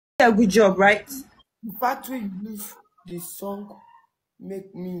a good job, right? The fact we use the song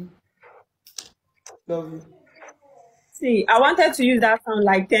make me love you. See, I wanted to use that sound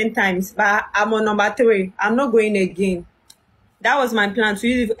like 10 times, but I'm on number 3. I'm not going again. That was my plan, to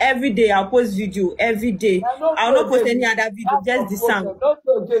use it every day. I'll post video every day. I'll not post any other video, just the sound. Don't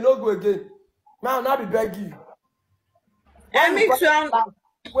go again, don't go again. Now, not be begging you.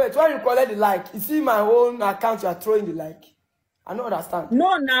 When you collect the like, you see my own account, you are throwing the like. I don't understand.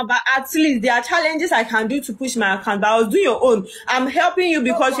 No, now, but at least there are challenges I can do to push my account. But I was doing your own. I'm helping you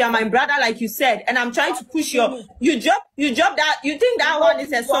because you are my brother, like you said, and I'm trying to push your. You drop that. You think that one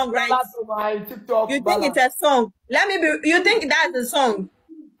is a song, right? You think it's a song? Let me be. You think that's a song?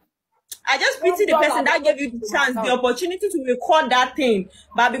 I just pity the person that gave you the chance, the opportunity to record that thing.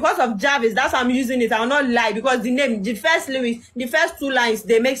 But because of Jarvis, that's why I'm using it. I'll not lie, because the name, the first lyrics, the first 2 lines,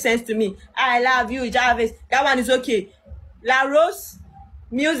 they make sense to me. I love you, Jarvis. That one is okay. La Rose,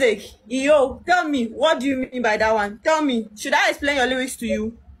 music. Yo, tell me, what do you mean by that one? Tell me. Should I explain your lyrics to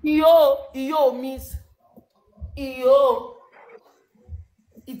you? Yo means yo.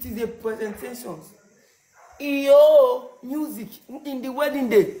 It is a presentation. Yo, music in the wedding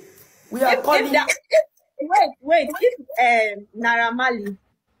day. We are calling. Wait. If Naira Marley,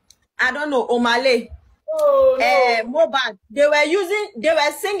 I don't know, Omale, Mobad, they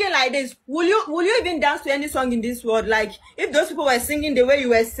were singing like this. Will you even dance to any song in this world? Like, if those people were singing the way you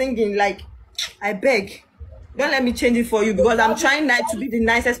were singing, like, I beg, don't let me change it for you, because I'm trying not to be the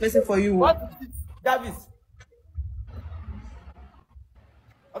nicest person for you. What is it, Davis?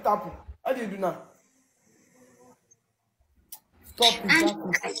 What happened? How do you do now? Stop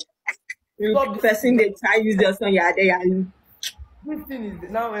it. The person they try use your song, yeah, they are. This thing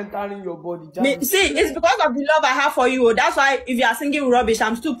is now entering your body. See, it's because of the love I have for you. That's why if you are singing rubbish,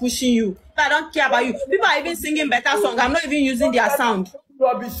 I'm still pushing you. I don't care about you. People are even singing better songs. I'm not even using their sound.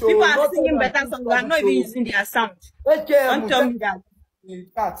 People are singing better songs. I'm not even using their sound. Don't tell me that.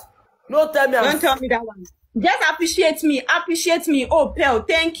 No, tell me. Don't tell me that one. Just appreciate me. Appreciate me. Oh, Pearl,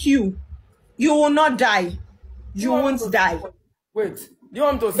 thank you. You will not die. You won't die. Wait. You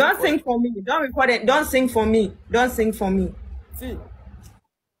want to sing? Don't sing for me. Don't record it. Don't sing for me. Don't sing for me. See, it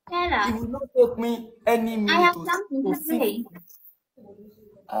will not take me any minute. I have something to say.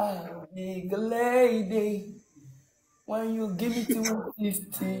 Big lady, when you give me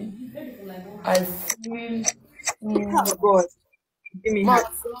 250, I feel. Oh God, give me my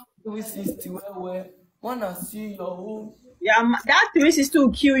 360. Where wanna see your home? Yeah, that 360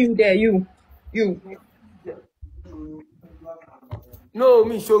 will kill you there. You. No,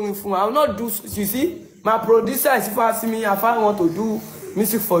 me showing for. I will not do. You see, my producer is asking me if I want to do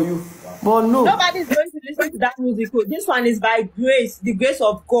music for you, but no. Nobody's going to listen to that music. This one is by grace, the grace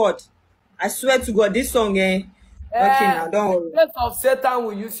of God. I swear to God, this song, Okay, now don't worry. The grace of Satan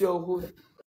will use your hood.